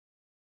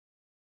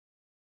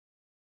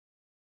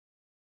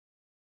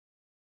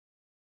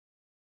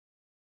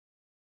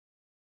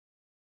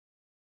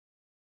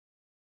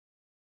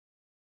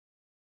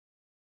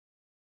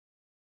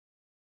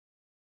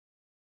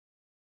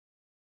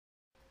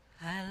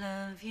I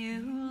love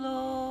you,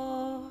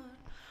 Lord.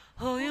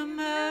 Oh, your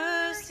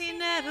mercy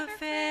never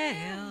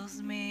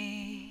fails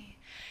me.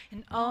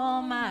 In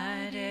all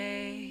my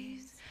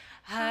days,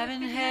 I've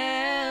been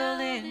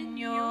held in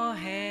your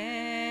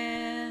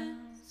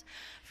hands.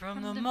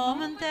 From the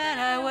moment that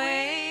I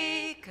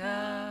wake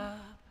up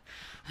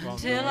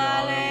until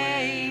I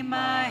lay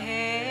my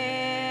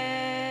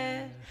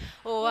head,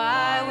 oh,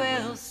 I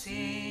will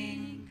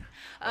sing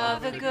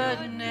of the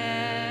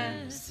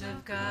goodness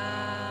of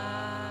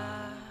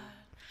God.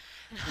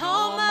 And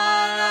all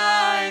my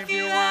life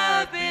you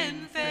have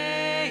been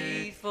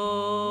faithful.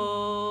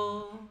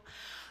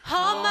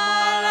 All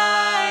my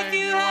life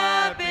you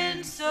have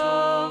been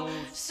so,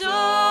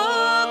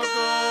 so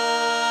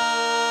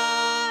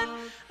good.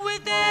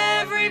 With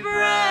every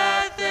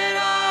breath that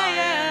I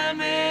am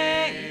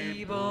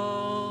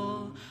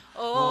able,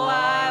 oh,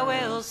 I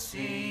will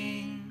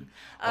sing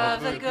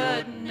of the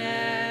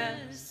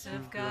goodness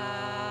of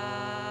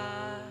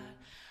God.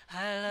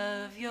 I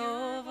love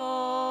your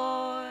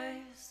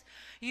voice.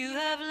 You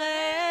have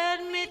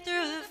led me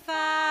through the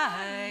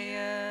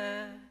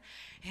fire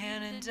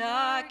and in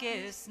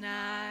darkest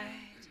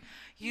night.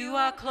 You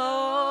are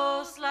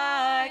close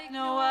like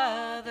no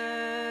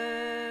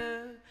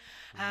other.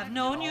 I've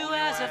known you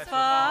as a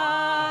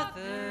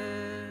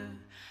father.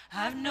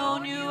 I've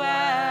known you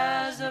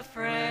as a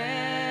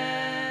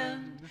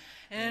friend.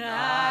 And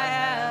I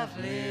have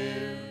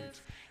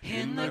lived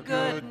in the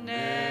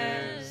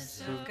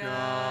goodness of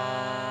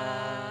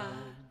God.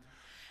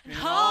 And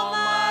all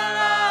my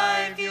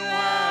life you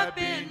have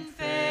been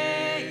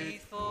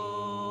faithful.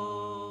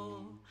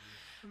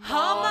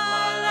 All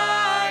my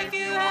life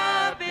you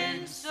have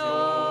been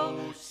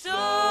so,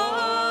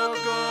 so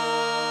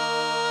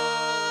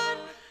good.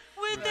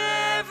 With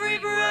every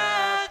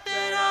breath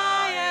that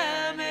I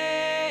am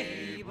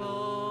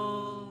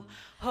able,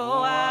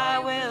 oh, I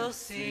will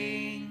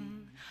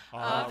sing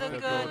of the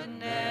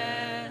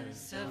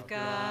goodness of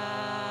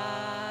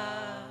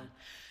God.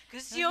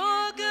 'Cause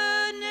your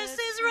goodness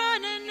is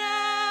running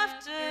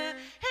after,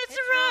 it's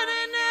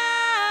running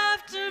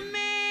after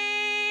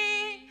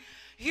me.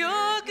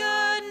 Your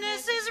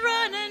goodness is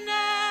running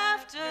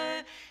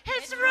after,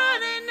 it's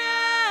running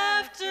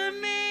after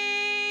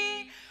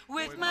me.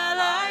 With my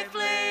life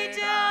laid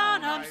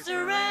down, I'm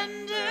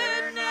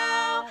surrendered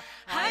now.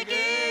 I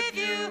give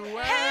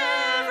you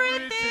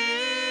everything.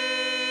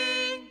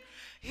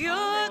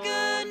 Your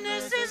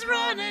goodness is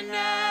running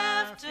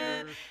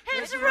after,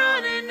 it's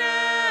running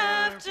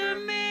after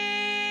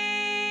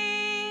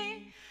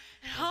me.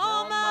 And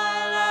all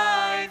my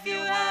life you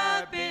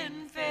have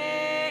been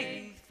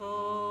faithful.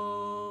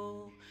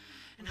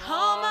 And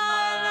all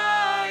my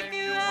life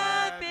you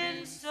have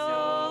been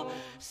so,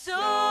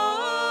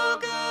 so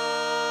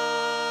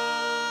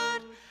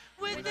good.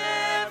 With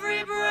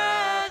every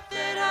breath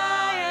that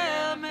I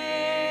am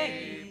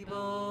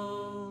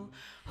able,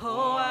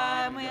 oh,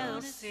 I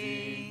will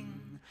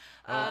sing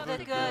of the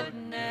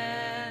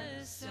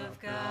goodness of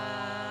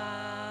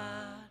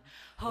God.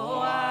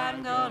 Oh,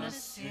 I'm gonna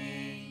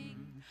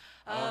sing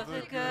of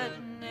the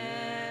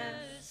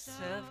goodness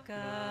of God.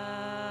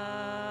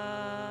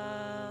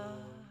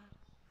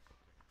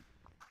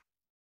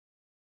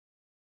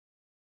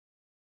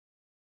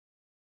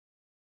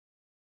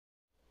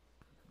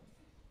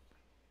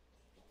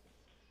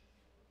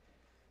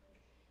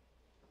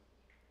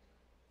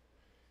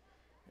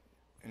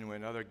 Anyway,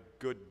 another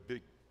good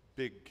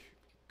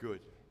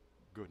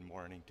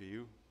morning to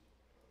you.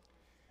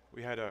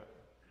 We had a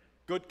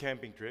good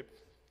camping trip,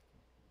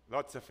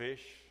 lots of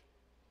fish.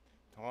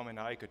 Tom and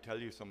I could tell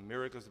you some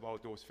miracles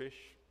about those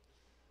fish.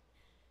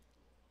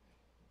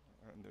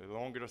 And the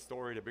longer the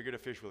story, the bigger the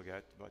fish will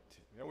get, but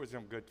there was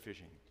some good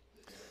fishing.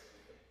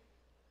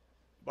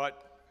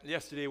 But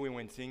yesterday we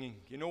went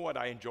singing. You know what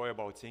I enjoy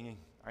about singing?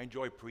 I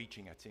enjoy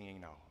preaching at singing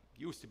now.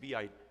 Used to be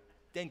I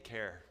didn't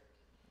care.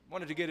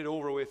 Wanted to get it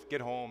over with,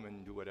 get home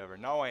and do whatever.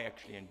 Now I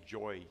actually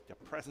enjoy the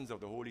presence of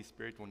the Holy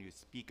Spirit when you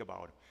speak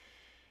about it.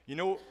 You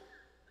know,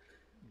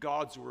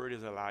 God's word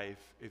is alive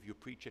if you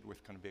preach it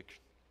with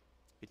conviction.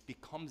 It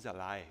becomes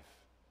alive.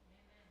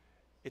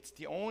 It's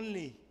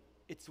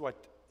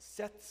what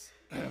sets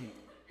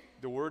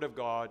the word of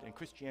God and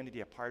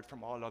Christianity apart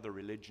from all other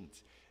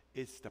religions.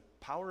 It's the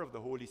power of the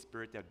Holy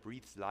Spirit that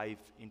breathes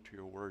life into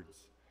your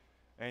words.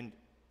 And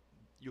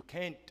you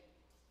can't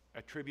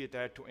attribute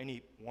that to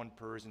any one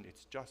person.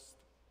 It's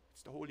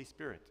the Holy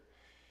Spirit.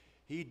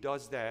 He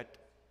does that,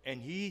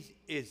 and he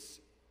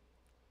is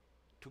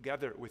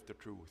together with the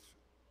truth.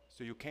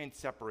 So you can't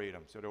separate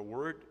them. So the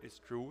word is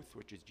truth,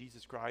 which is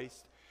Jesus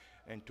Christ,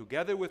 and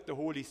together with the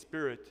Holy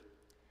Spirit,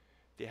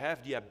 they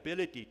have the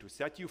ability to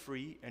set you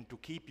free and to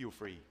keep you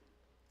free.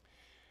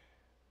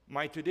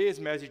 My today's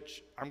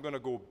message, I'm going to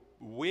go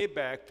way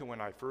back to when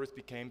I first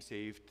became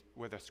saved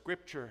with a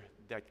scripture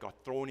that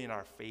got thrown in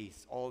our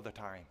face all the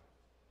time.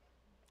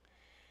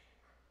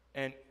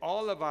 And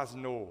all of us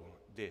know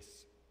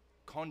this.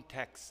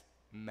 Context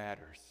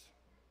matters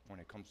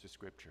when it comes to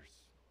scriptures.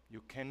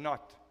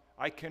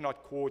 I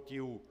cannot quote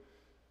you.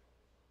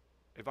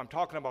 If I'm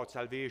talking about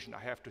salvation, I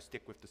have to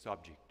stick with the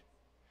subject.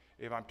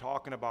 if I'm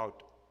talking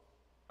about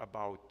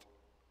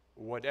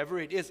whatever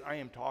it is I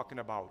am talking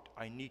about,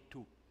 I need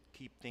to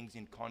keep things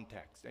in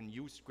context and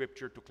use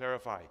scripture to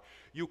clarify.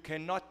 You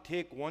cannot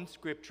take one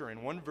scripture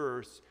and one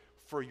verse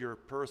for your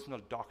personal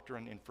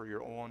doctrine and for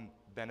your own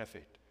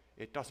benefit.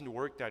 It doesn't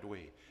work that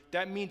way.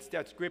 That means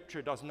that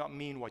scripture does not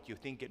mean what you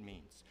think it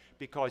means,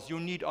 because you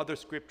need other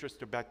scriptures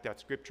to back that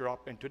scripture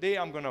up. And today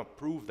I'm going to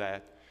prove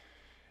that,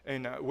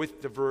 and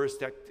with the verse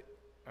that,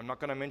 I'm not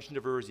going to mention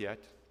the verse yet,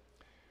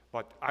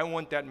 but I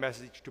want that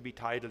message to be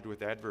titled with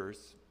that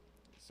verse.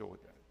 So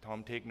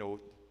Tom, take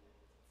note.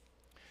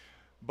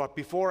 But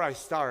before I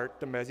start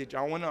the message,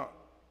 I want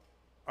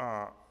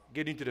to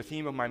get into the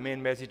theme of my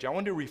main message. I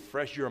want to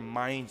refresh your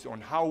minds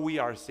on how we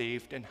are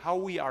saved and how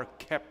we are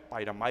kept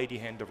by the mighty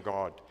hand of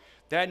God.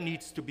 That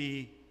needs to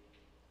be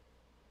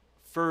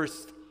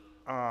first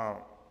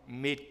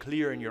made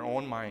clear in your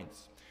own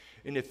minds.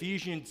 In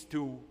Ephesians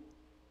 2,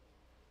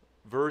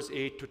 verse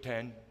 8 to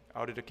 10,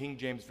 out of the King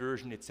James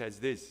Version, it says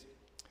this: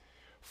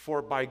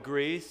 "For by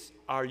grace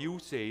are you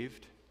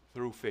saved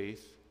through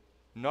faith,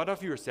 not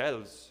of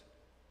yourselves."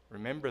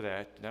 Remember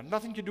that. It had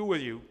nothing to do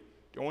with you.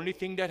 The only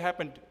thing that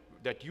happened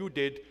that you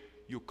did,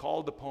 you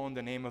called upon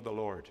the name of the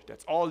Lord.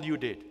 That's all you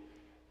did.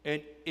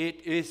 And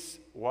it is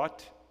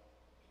what?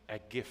 A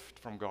gift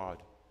from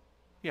God.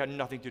 You had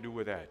nothing to do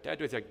with that.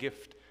 That was a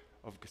gift.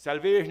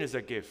 Salvation is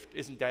a gift.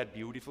 Isn't that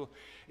beautiful?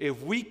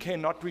 If we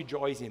cannot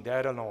rejoice in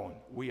that alone,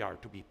 we are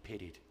to be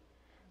pitied.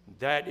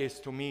 That is,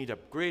 to me, the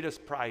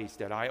greatest prize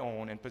that I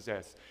own and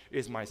possess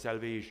is my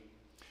salvation.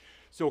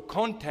 So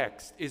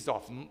context is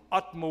of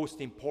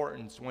utmost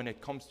importance when it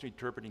comes to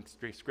interpreting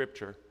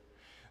scripture.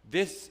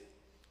 This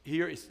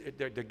here is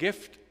the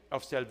gift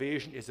of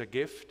salvation is a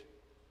gift.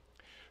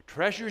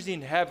 Treasures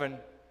in heaven,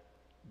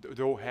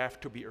 though, have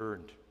to be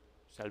earned.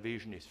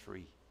 Salvation is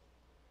free.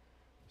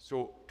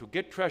 So to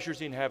get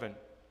treasures in heaven,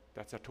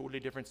 that's a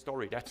totally different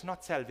story. That's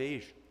not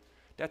salvation.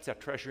 That's a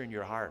treasure in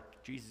your heart.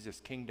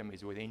 Jesus' kingdom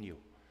is within you.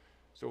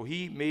 So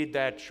he made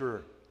that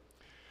sure.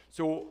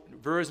 So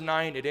verse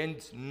 9, it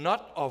ends,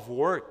 "Not of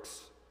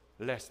works,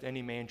 lest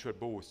any man should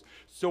boast."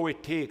 So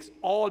it takes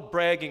all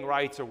bragging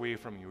rights away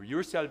from you.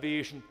 Your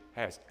salvation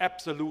has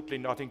absolutely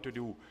nothing to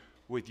do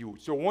with you.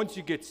 So once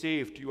you get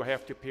saved, you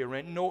have to pay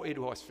rent. No,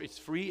 it's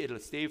free. It'll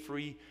stay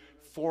free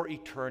for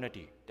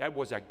eternity. That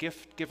was a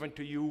gift given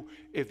to you.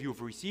 If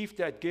you've received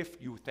that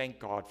gift, you thank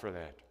God for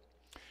that.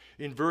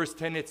 In verse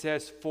 10, it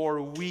says,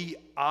 "For we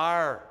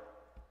are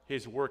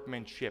his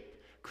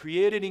workmanship,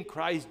 created in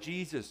Christ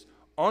Jesus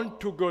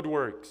unto good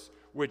works,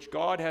 which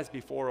God has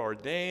before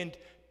ordained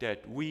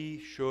that we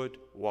should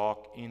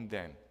walk in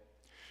them."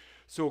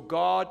 So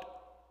God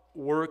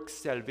works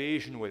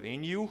salvation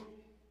within you.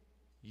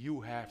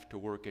 You have to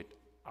work it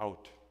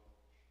out.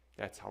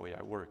 That's how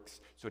it works.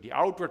 So the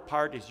outward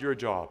part is your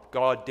job.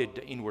 God did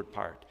the inward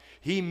part.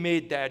 He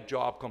made that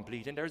job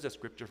complete. And there's a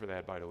scripture for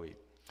that, by the way.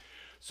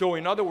 So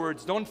in other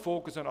words, don't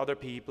focus on other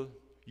people.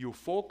 You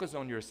focus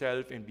on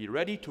yourself and be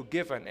ready to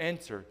give an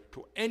answer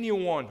to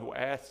anyone who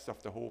asks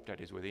of the hope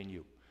that is within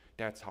you.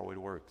 That's how it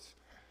works.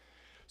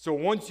 So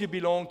once you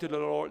belong to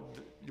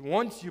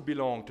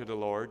the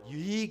Lord,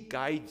 he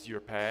guides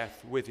your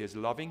path with his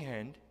loving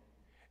hand,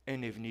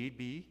 and if need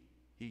be,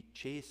 he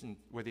chastens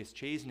with his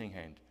chastening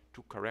hand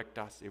to correct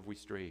us if we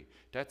stray.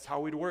 That's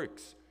how it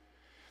works.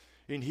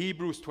 In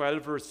Hebrews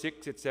 12, verse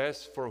 6, it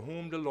says, "For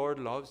whom the Lord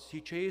loves, he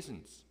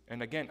chastens."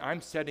 And again,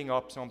 I'm setting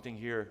up something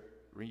here.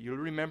 You'll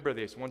remember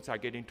this once I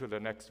get into the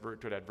next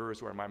to that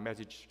verse where my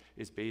message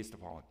is based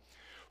upon.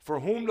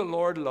 "For whom the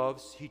Lord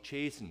loves, he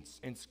chastens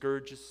and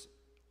scourges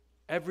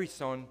every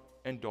son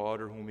and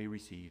daughter whom he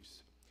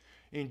receives."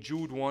 In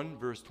Jude 1,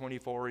 verse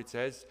 24, it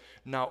says,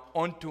 "Now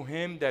unto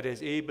him that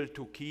is able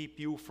to keep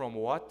you from"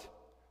 what?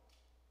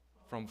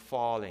 "From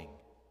falling,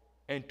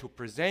 and to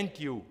present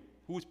you."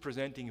 Who's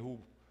presenting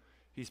who?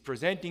 He's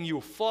presenting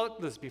you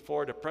faultless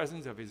before the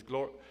presence of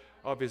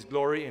his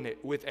glory in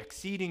it with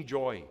exceeding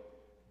joy.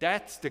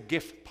 That's the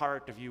gift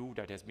part of you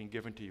that has been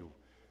given to you.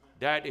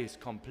 That is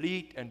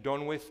complete and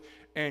done with.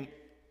 And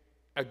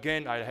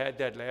again, I had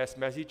that last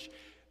message.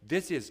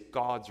 This is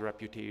God's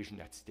reputation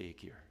at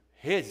stake here.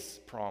 His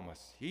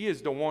promise. He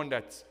is the one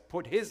that's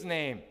put his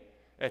name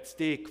at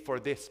stake for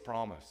this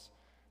promise,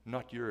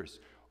 not yours.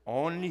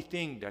 Only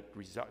thing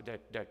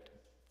that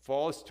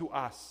falls to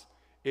us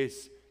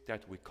is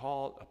that we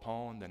call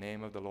upon the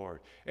name of the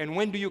Lord. And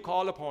when do you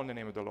call upon the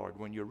name of the Lord?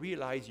 When you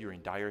realize you're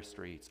in dire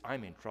straits.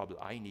 I'm in trouble.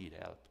 I need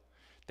help.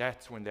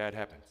 That's when that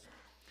happens.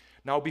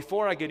 Now,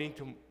 before I get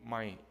into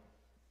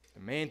the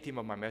main theme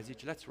of my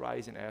message, let's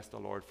rise and ask the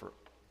Lord for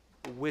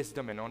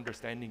wisdom and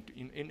understanding.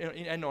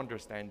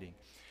 Understanding.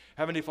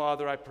 Heavenly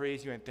Father, I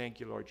praise you and thank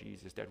you, Lord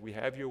Jesus, that we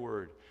have your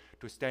word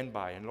to stand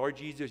by. And Lord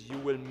Jesus, you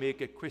will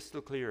make it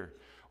crystal clear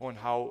on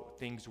how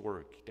things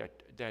work.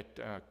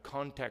 That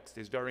context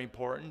is very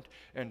important,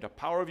 and the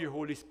power of your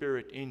Holy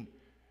Spirit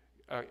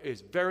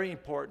is very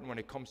important when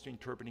it comes to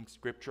interpreting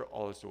Scripture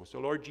also. So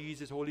Lord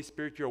Jesus, Holy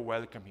Spirit, you're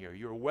welcome here.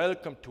 You're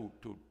welcome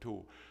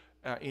to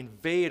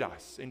invade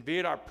us,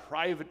 invade our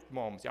private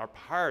moments, our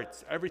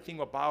hearts,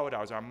 everything about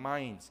us, our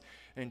minds,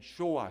 and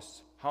show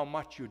us how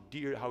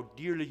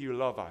dearly you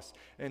love us,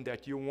 and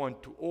that you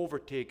want to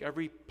overtake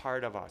every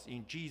part of us.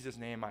 In Jesus'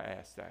 name I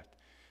ask that.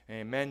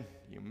 Amen.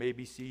 You may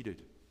be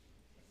seated.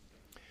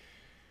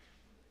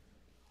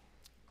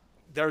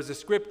 There's a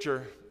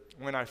scripture,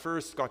 when I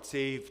first got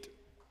saved,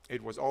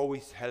 it was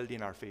always held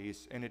in our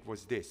face, and it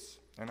was this.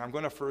 And I'm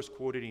going to first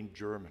quote it in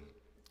German.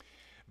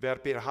 Wer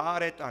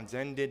beharret an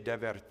Sende, der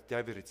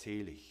wird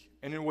selig.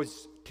 And it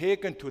was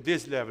taken to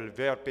this level.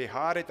 Wer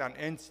beharret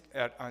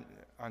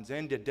an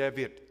Sende, der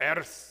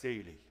wird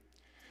selig.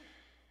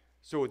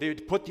 So they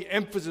put the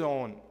emphasis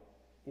on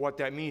what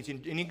that means.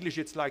 In English,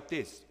 it's like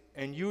this.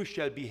 And you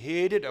shall be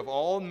hated of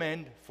all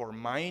men for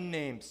my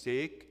name's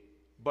sake,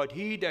 but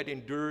he that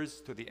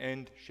endures to the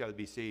end shall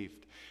be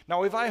saved.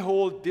 Now, if I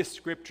hold this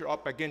scripture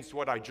up against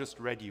what I just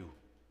read you,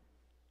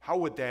 how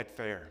would that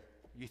fare?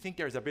 You think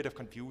there's a bit of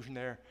confusion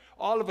there?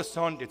 All of a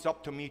sudden, it's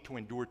up to me to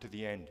endure to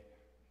the end.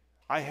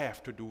 I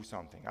have to do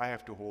something. I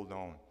have to hold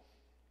on.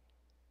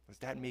 Does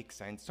that make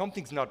sense?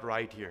 Something's not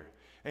right here.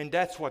 And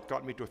that's what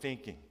got me to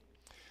thinking.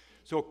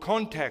 So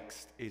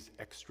context is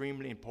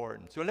extremely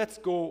important. So let's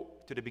go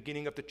to the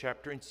beginning of the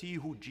chapter and see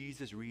who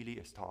Jesus really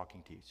is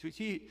talking to. So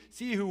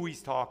see who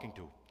he's talking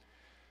to.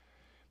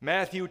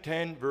 Matthew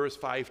 10, verse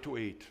 5 to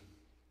 8.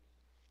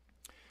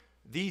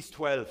 These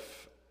 12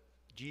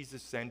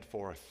 Jesus sent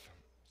forth.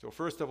 So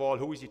first of all,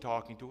 who is he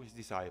talking to? His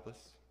disciples.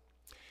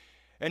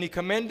 And he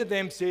commanded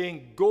them,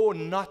 saying, go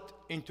not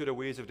into the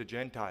ways of the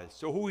Gentiles.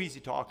 So who is he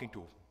talking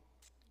to?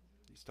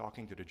 He's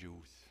talking to the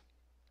Jews.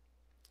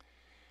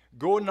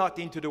 Go not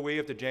into the way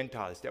of the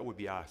Gentiles. That would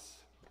be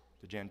us,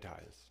 the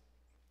Gentiles.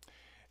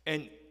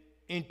 And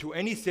into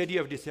any city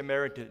of the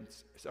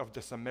Samaritans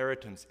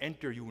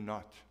enter you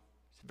not.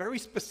 It's very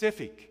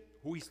specific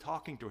who he's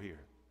talking to here.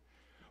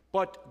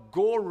 But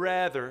go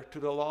rather to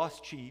the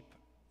lost sheep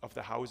of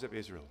the house of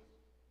Israel.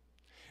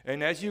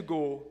 And as you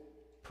go,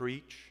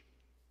 preach,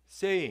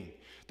 saying,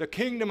 the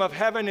kingdom of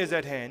heaven is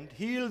at hand.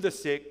 Heal the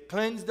sick,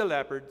 cleanse the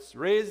lepers,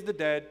 raise the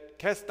dead,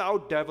 cast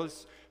out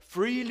devils.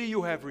 Freely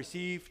you have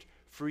received,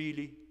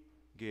 freely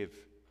give.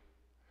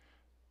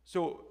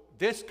 So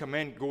this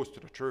command goes to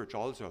the church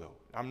also, though.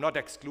 I'm not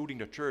excluding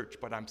the church,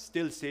 but I'm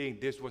still saying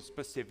this was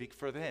specific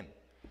for them.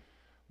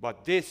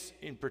 But this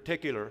in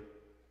particular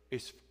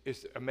is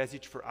a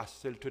message for us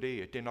still today.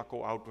 It did not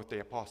go out with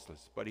the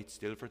apostles, but it's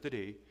still for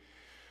today.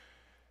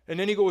 And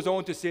then he goes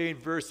on to say in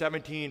verse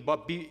 17,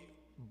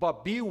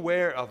 but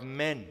beware of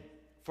men,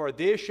 for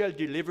they shall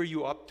deliver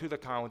you up to the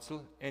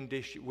council, and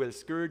they will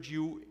scourge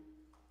you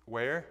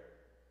where?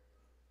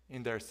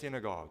 In their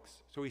synagogues.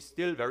 So he's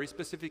still very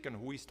specific on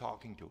who he's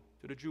talking to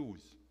the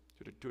Jews,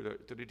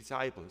 to the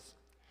disciples.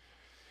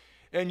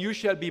 And you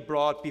shall be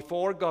brought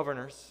before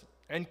governors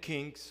and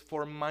kings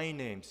for my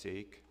name's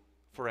sake,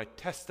 for a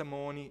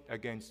testimony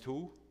against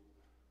who?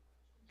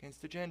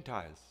 Against the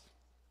Gentiles.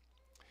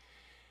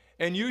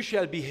 And you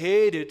shall be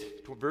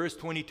hated, to verse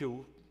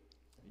 22,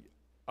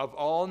 of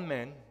all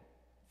men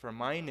for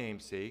my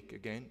name's sake,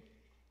 again,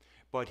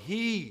 but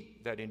he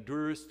that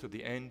endures to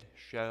the end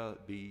shall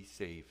be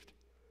saved.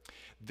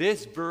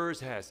 This verse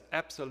has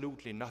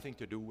absolutely nothing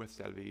to do with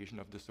salvation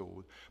of the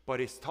soul, but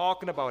it's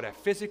talking about a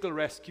physical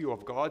rescue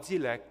of God's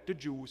elect, the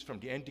Jews, from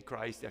the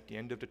Antichrist at the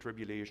end of the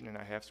tribulation, and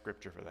I have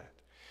scripture for that.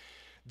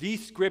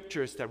 These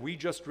scriptures that we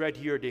just read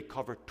here, they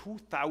cover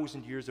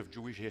 2,000 years of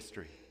Jewish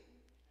history.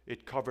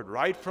 It covered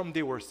right from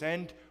they were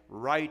sent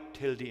right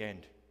till the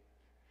end.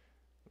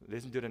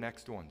 Listen to the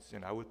next ones,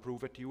 and I will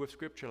prove it to you with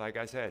scripture, like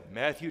I said.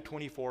 Matthew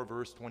 24,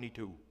 verse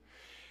 22.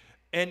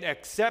 And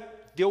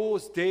except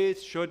those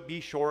days should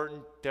be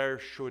shortened, there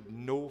should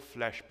no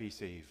flesh be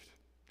saved.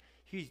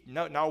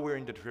 Now we're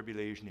in the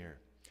tribulation here.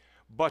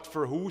 But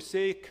for whose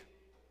sake?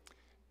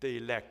 The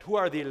elect. Who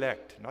are the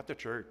elect? Not the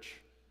church.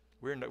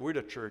 We're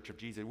the church of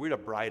Jesus. We're the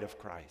bride of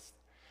Christ.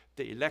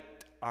 The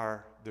elect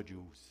are the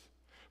Jews.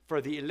 For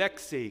the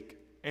elect's sake,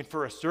 and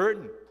for a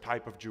certain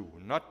type of Jew,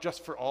 not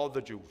just for all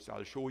the Jews,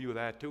 I'll show you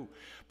that too,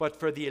 but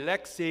for the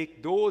elect's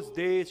sake, those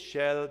days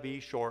shall be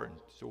shortened.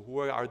 So who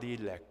are the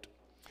elect?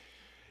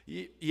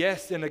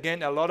 Yes, and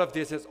again, a lot of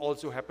this has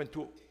also happened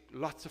to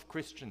lots of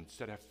Christians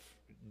that have,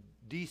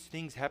 these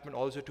things happen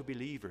also to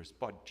believers,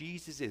 but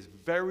Jesus is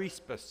very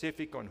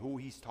specific on who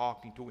he's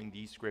talking to in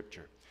these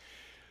scripture.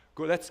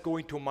 Let's go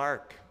into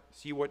Mark.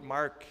 See what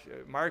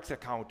Mark's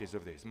account is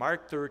of this.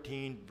 Mark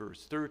 13,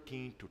 verse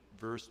 13 to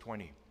verse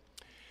 20.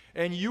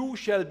 And you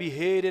shall be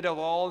hated of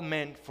all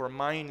men for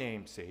my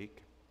name's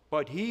sake,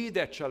 but he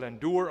that shall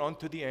endure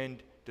unto the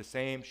end, the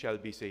same shall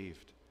be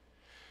saved.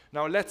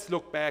 Now let's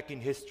look back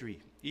in history,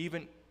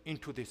 even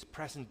into this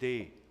present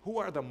day. Who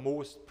are the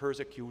most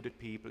persecuted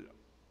people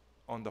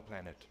on the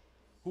planet?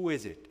 Who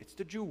is it? It's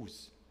the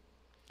Jews.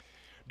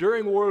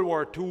 During World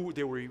War II,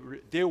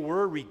 they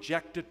were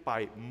rejected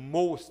by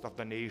most of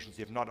the nations,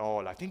 if not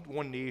all. I think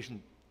one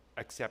nation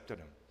accepted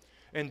them,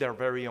 and their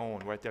very own.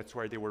 Right? That's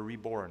where they were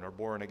reborn or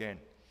born again.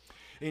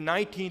 In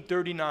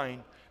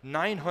 1939,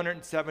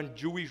 907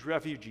 Jewish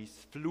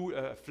refugees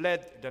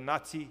fled the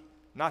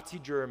Nazi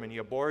Germany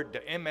aboard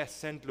the MS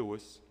St.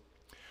 Louis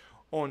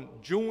On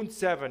June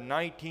 7,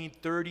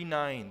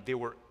 1939, they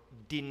were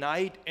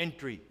denied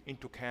entry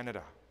into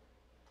Canada.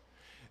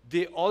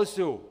 They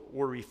also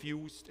were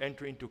refused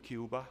entry into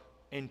Cuba,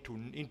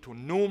 into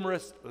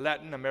numerous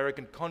Latin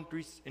American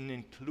countries, and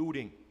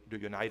including the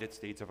United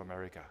States of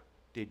America.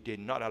 They did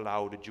not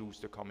allow the Jews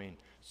to come in,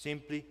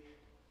 simply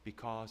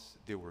because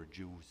they were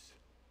Jews.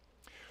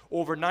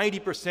 Over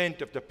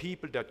 90% of the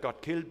people that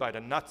got killed by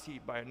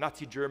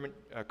Nazi German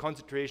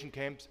concentration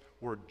camps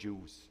were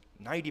Jews.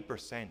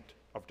 90%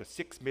 of the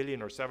 6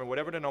 million or 7,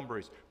 whatever the number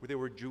is, they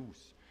were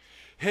Jews.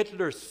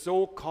 Hitler's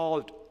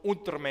so-called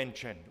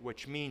Untermenschen,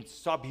 which means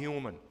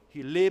subhuman,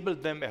 he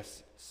labeled them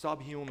as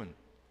subhuman,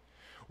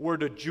 were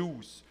the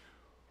Jews,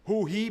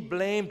 who he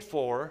blamed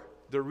for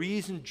the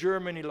reason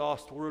Germany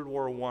lost World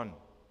War I,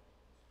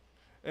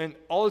 and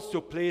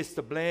also placed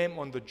the blame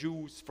on the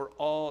Jews for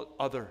all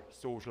other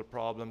social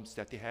problems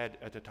that they had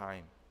at the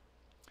time,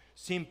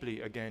 simply,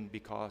 again,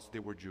 because they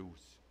were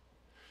Jews.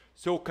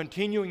 So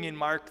continuing in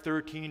Mark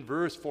 13,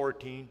 verse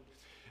 14,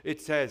 it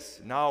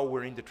says, now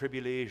we're in the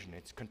tribulation.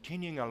 It's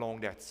continuing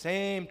along that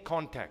same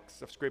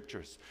context of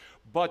scriptures.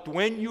 But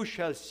when you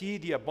shall see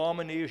the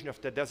abomination of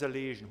the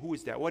desolation, who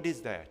is that? What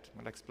is that?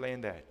 I'll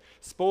explain that.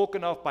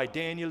 Spoken of by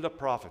Daniel the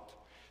prophet,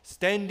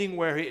 standing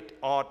where it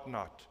ought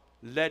not,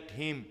 let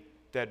him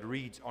that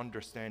reads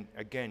understand.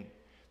 Again,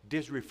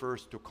 this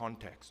refers to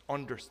context.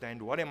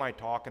 Understand, what am I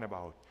talking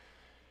about?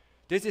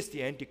 This is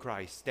the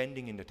Antichrist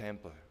standing in the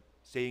temple,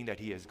 saying that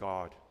he is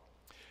God.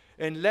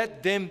 And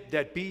let them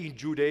that be in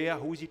Judea,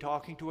 who is he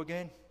talking to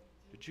again?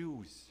 The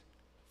Jews.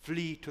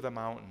 Flee to the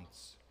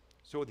mountains.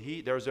 So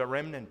there's a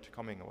remnant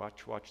coming.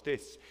 Watch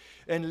this.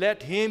 And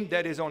let him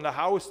that is on the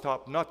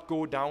housetop not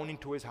go down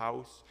into his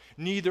house,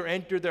 neither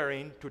enter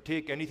therein to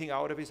take anything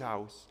out of his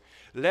house.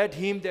 Let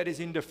him that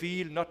is in the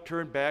field not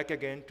turn back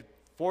again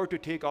for to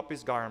take up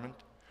his garment.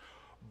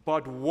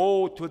 But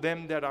woe to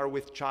them that are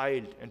with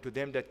child, and to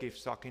them that give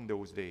suck in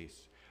those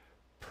days.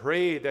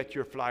 Pray that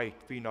your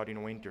flight be not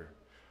in winter.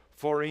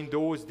 For in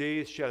those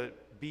days shall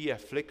be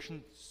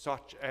affliction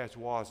such as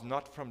was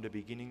not from the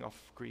beginning of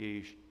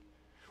creation,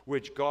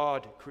 which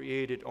God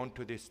created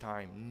unto this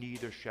time,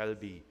 neither shall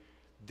be.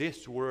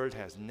 This world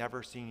has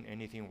never seen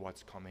anything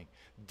what's coming.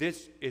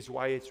 This is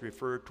why it's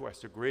referred to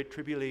as the Great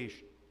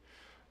Tribulation.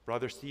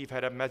 Brother Steve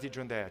had a message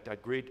on that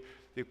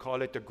they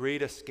call it the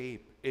Great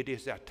Escape. It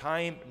is a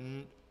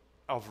time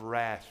of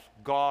wrath,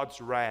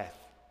 God's wrath.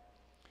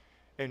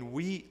 And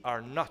we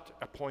are not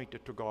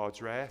appointed to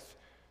God's wrath.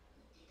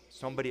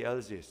 Somebody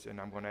else is,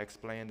 and I'm going to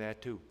explain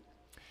that too.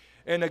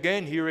 And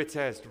again, here it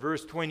says,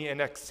 verse 20,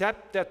 and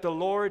except that the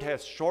Lord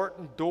has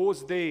shortened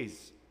those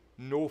days,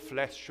 no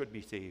flesh should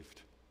be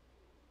saved.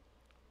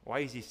 Why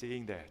is he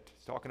saying that?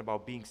 He's talking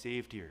about being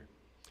saved here.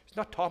 He's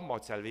not talking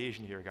about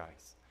salvation here,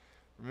 guys.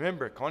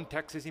 Remember,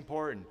 context is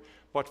important.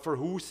 But for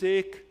whose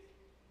sake?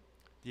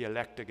 The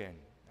elect again.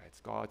 That's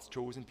God's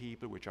chosen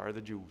people, which are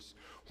the Jews.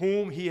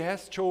 Whom he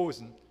has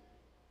chosen,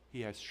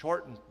 he has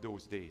shortened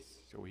those days.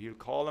 So he'll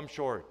call them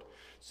short.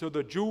 So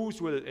the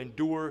Jews will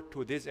endure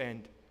to this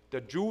end.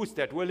 The Jews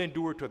that will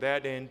endure to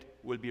that end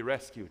will be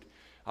rescued.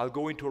 I'll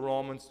go into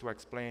Romans to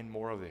explain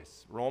more of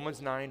this.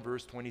 Romans 9,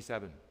 verse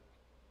 27.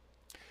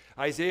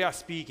 Isaiah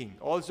speaking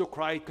also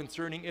cried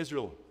concerning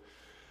Israel,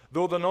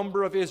 though the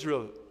number of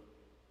the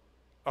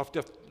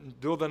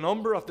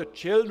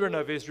children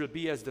of Israel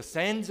be as the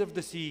sands of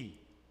the sea,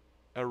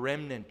 a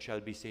remnant shall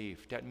be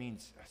saved. That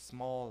means a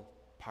small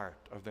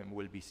part of them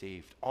will be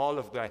saved. All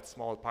of that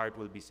small part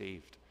will be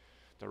saved.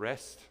 The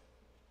rest,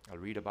 I'll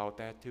read about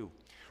that too.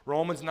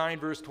 Romans 9,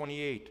 verse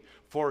 28.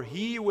 For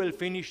he will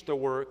finish the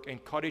work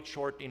and cut it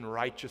short in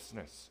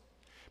righteousness,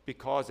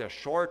 because a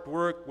short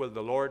work will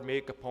the Lord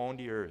make upon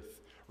the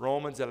earth.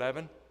 Romans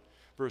 11,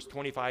 verse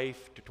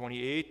 25 to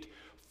 28.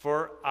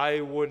 For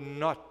I would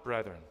not,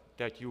 brethren,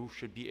 that you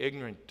should be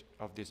ignorant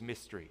of this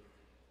mystery,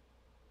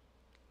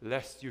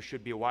 lest you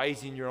should be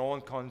wise in your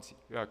own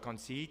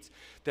conceits,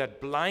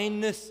 that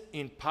blindness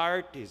in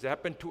part is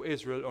happened to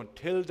Israel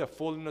until the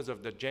fullness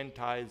of the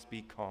Gentiles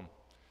be come.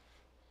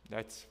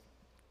 That's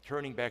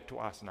turning back to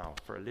us now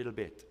for a little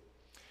bit.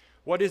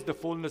 What is the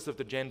fullness of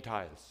the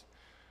Gentiles?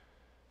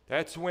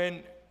 That's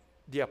when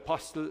the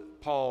Apostle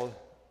Paul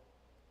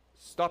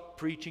stopped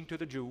preaching to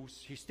the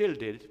Jews. He still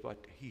did, but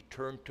he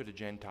turned to the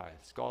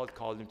Gentiles. God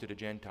called him to the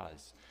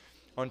Gentiles.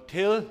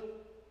 Until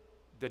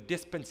the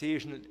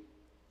dispensation,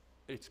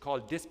 it's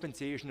called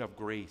dispensation of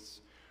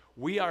grace.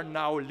 We are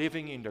now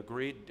living in the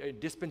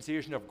great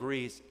dispensation of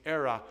grace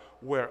era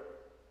where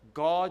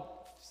God's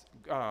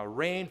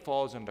rain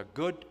falls on the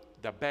good,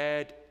 the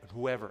bad, and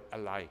whoever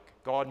alike.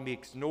 God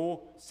makes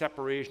no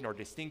separation or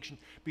distinction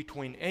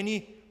between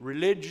any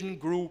religion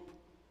group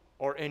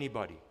or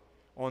anybody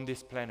on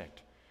this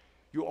planet.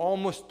 You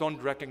almost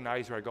don't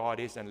recognize where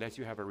God is unless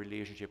you have a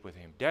relationship with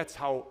him. That's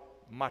how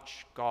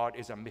much God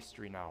is a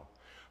mystery now.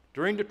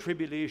 During the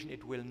tribulation,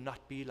 it will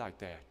not be like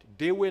that.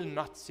 They will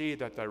not say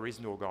that there is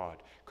no God,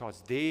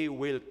 because they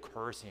will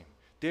curse him.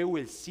 They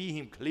will see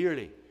him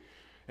clearly.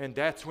 And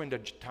that's when the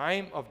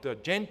time of the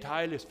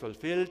Gentile is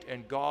fulfilled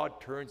and God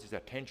turns his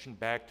attention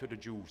back to the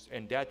Jews.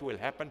 And that will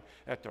happen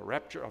at the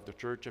rapture of the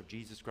church of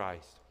Jesus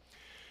Christ.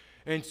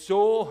 And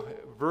so,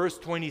 verse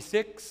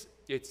 26,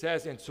 it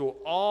says, and so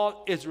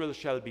all Israel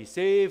shall be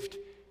saved,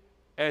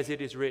 as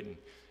it is written.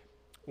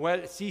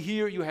 Well, see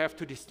here you have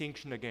to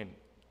distinction again.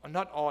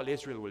 Not all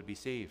Israel will be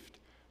saved.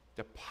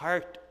 The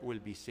part will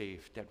be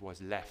saved that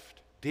was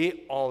left.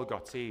 They all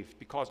got saved,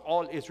 because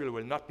all Israel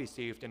will not be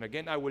saved. And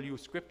again, I will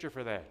use scripture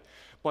for that.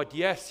 But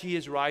yes, he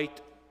is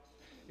right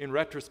in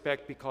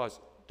retrospect, because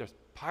the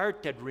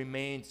part that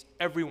remains,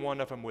 every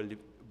one of them will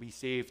be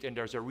saved, and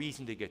there's a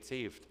reason they get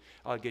saved.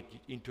 I'll get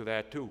into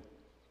that too.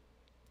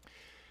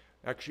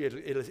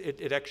 Actually,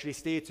 it actually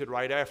states it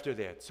right after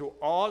that. So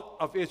all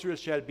of Israel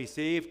shall be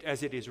saved,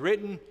 as it is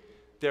written,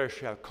 there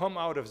shall come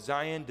out of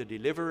Zion the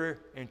deliverer,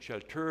 and shall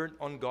turn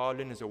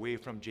ungodliness away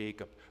from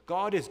Jacob.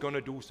 God is going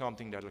to do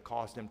something that will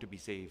cause them to be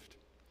saved.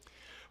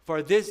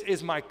 For this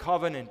is my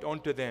covenant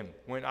unto them,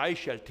 when I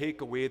shall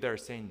take away their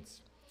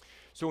sins.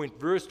 So in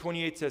verse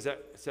 28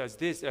 says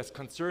this, as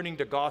concerning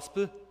the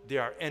gospel, they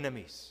are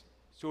enemies.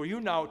 So you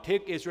now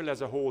take Israel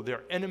as a whole.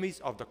 They're enemies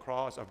of the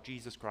cross of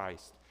Jesus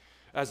Christ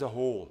as a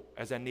whole,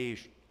 as a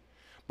nation.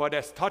 But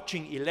as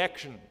touching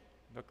election,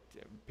 look,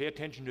 pay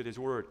attention to this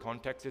word.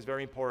 Context is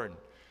very important.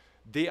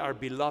 They are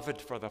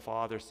beloved for the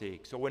Father's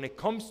sake. So when it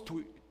comes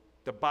to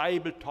the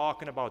Bible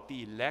talking about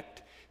the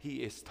elect,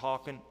 he is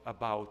talking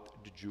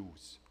about the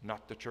Jews,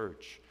 not the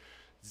church.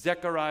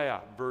 Zechariah,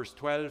 verse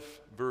 12,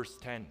 verse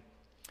 10.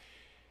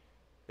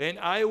 And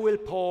I will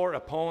pour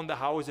upon the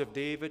house of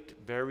David,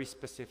 very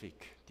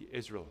specific,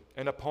 Israel,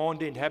 and upon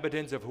the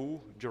inhabitants of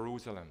who?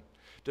 Jerusalem,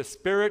 the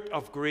spirit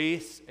of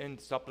grace and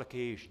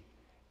supplication.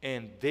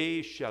 And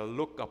they shall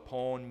look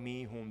upon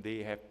me whom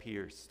they have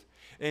pierced.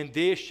 And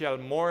they shall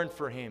mourn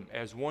for him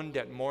as one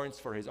that mourns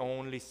for his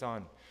only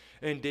son.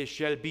 And they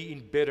shall be in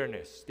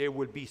bitterness. They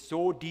will be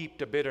so deep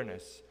to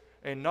bitterness,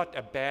 and not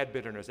a bad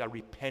bitterness, a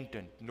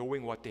repentant,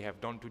 knowing what they have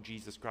done to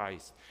Jesus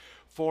Christ.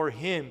 For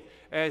him,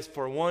 as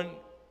one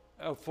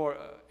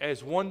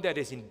that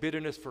is in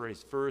bitterness for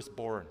his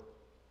firstborn.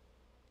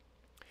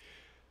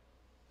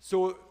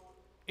 So,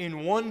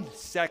 in 1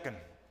 second,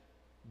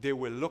 they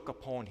will look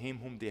upon him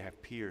whom they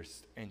have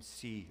pierced and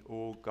see,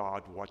 oh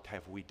God, what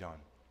have we done?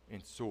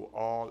 And so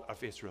all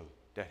of Israel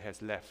that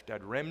has left,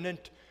 that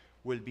remnant,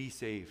 will be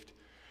saved.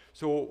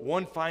 So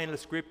one final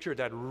scripture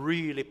that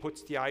really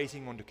puts the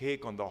icing on the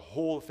cake on the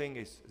whole thing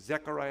is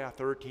Zechariah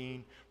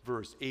 13,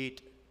 verse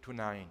 8 to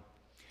 9.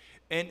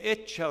 And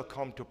it shall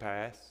come to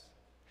pass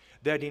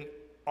that in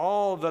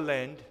all the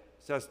land,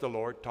 says the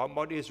Lord, talking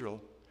about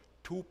Israel,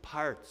 2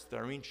 parts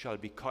therein shall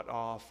be cut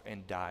off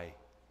and die.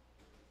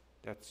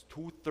 That's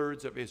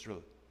 2/3 of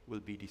Israel will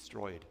be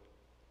destroyed,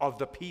 of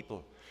the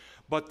people.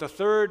 But the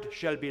third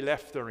shall be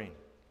left therein.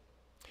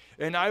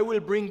 And I will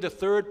bring the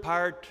third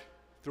part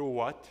through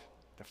what?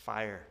 The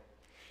fire.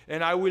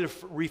 And I will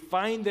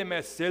refine them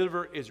as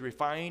silver is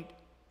refined,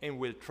 and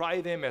will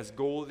try them as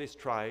gold is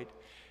tried.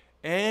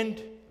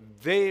 And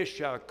they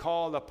shall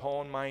call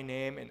upon my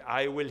name, and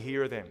I will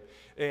hear them.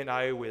 And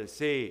I will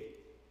say,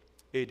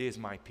 it is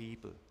my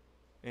people.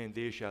 And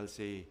they shall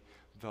say,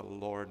 the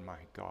Lord my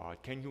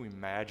God. Can you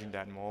imagine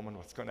that moment,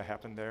 what's going to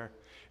happen there?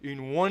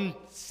 In 1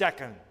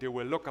 second, they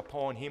will look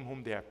upon him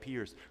whom they have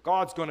pierced.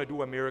 God's going to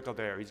do a miracle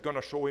there. He's going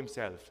to show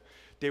himself.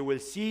 They will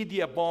see the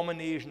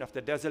abomination of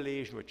the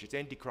desolation, which is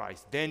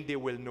Antichrist. Then they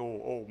will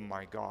know, oh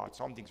my God,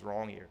 something's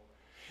wrong here.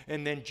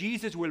 And then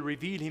Jesus will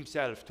reveal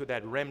himself to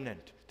that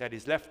remnant that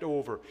is left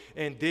over.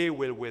 And they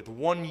will, with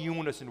one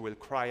unison, will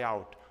cry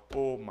out,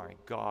 oh my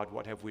God,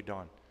 what have we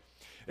done?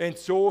 And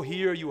so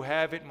here you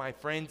have it, my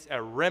friends,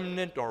 a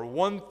remnant or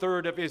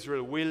 1/3 of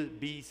Israel will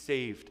be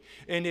saved.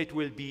 And it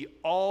will be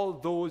all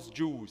those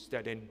Jews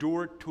that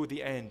endured to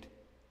the end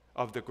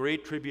of the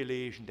great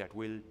tribulation that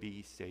will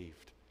be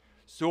saved.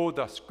 So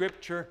the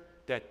scripture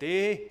that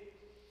they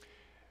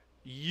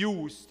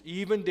used,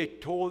 even they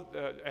told,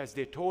 as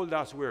they told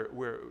us,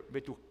 we're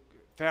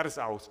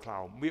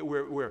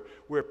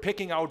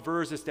picking out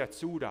verses that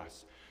suit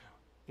us.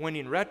 When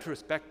in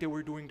retrospect, they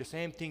were doing the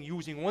same thing,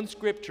 using one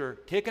scripture,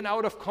 taken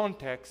out of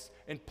context,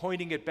 and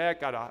pointing it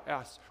back at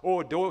us.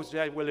 Oh, those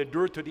that will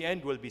endure to the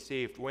end will be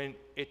saved, when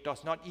it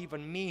does not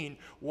even mean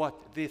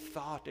what they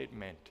thought it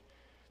meant.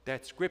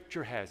 That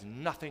scripture has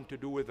nothing to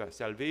do with our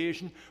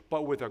salvation,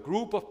 but with a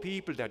group of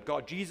people that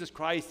God, Jesus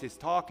Christ, is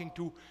talking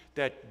to,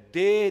 that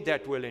they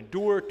that will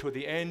endure to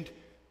the end,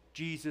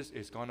 Jesus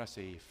is going to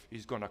save.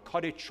 He's going to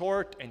cut it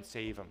short and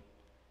save them.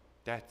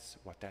 That's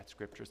what that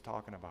scripture is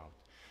talking about.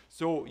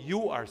 So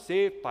you are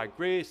saved by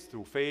grace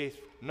through faith,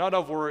 not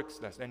of works,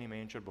 lest any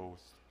man should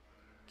boast.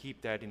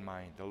 Keep that in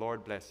mind. The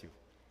Lord bless you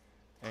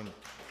and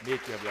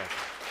make you a blessing.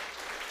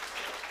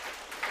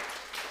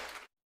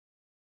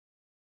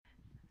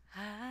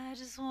 I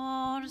just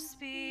want to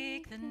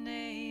speak the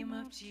name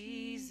of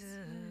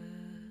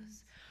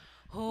Jesus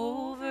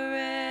over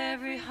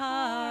every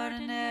heart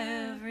and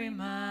every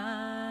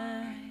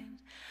mind.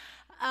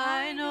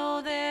 I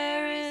know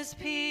there is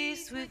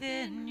peace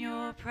within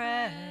your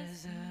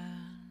presence.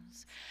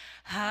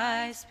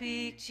 I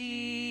speak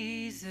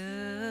Jesus.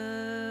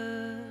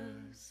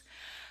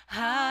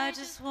 I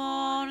just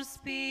want to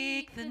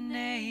speak the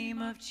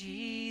name of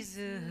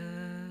Jesus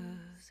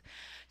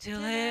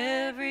till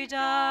every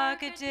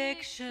dark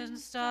addiction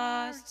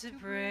starts to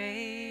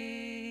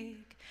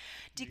break,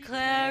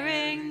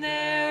 declaring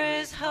there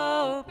is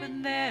hope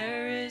and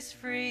there is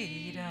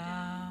freedom.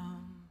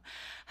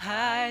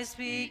 I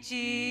speak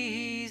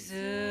Jesus.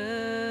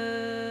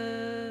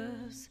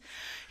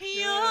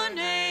 Your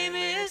name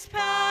is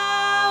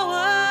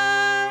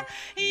power.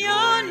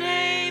 Your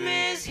name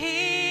is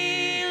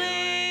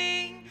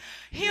healing.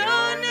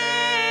 Your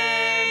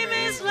name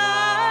is life.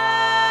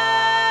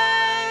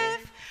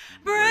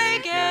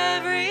 Break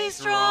every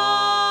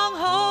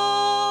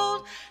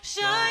stronghold.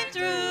 Shine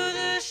through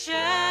the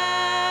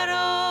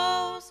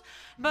shadows.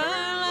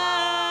 Burn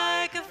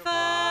like a fire.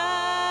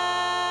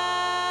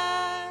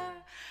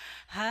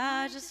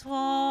 I just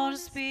want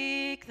to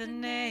speak the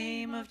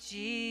name of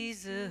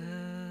Jesus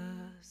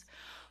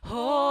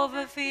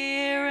over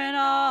fear and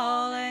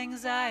all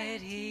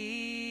anxiety,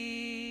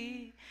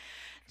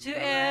 to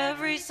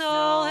every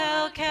soul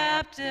held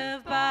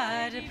captive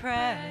by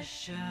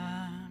depression.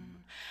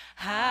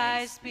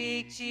 I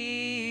speak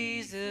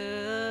Jesus.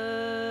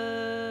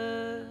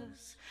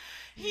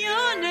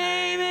 Your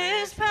name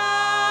is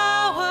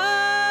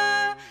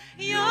power.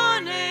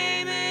 Your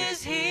name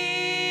is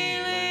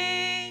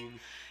healing.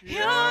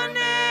 Your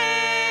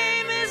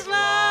name is life.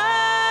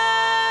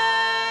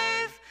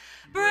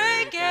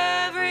 Break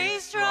every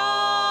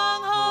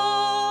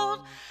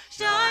stronghold.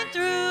 Shine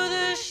through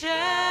the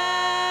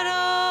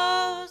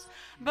shadows.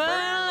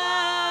 Burn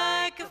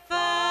like a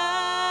fire.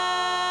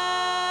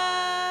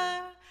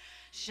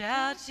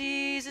 Shout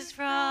Jesus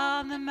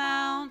from the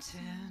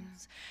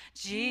mountains.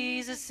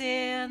 Jesus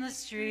in the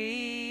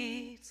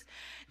streets.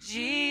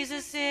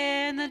 Jesus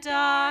in the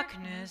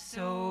darkness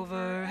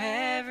over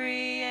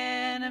every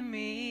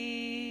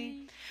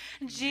enemy.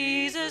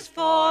 Jesus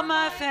for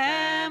my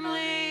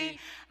family,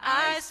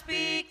 I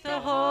speak the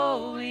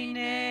holy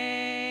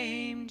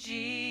name,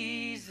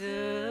 Jesus.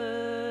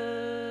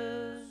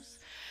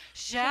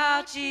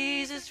 Shout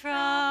Jesus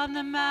from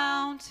the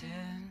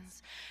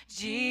mountains,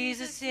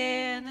 Jesus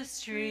in the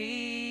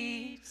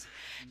streets.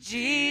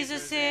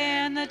 Jesus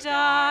in the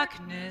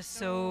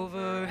darkness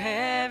over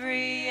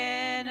every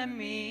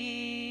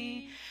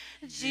enemy.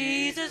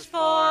 Jesus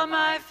for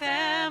my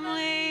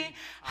family,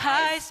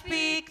 I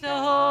speak the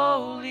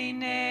holy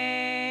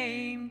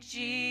name,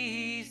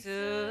 Jesus.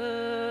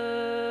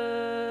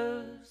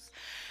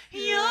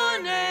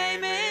 Your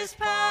name is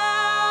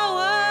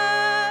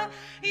power.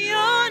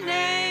 Your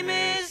name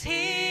is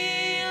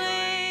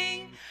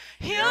healing.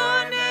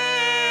 Your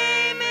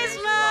name is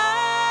life.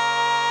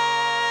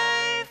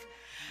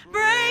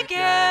 Break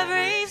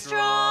every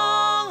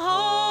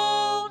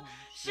stronghold.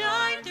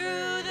 Shine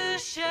through the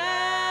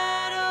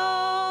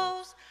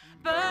shadows.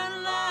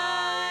 Burn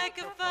like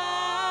a fire.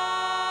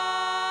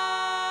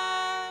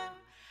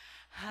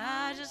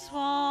 I just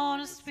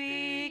want to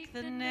speak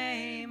the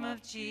name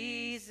of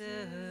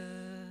Jesus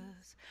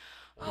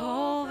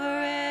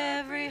over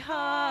every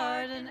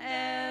heart and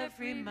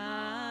every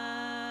mind.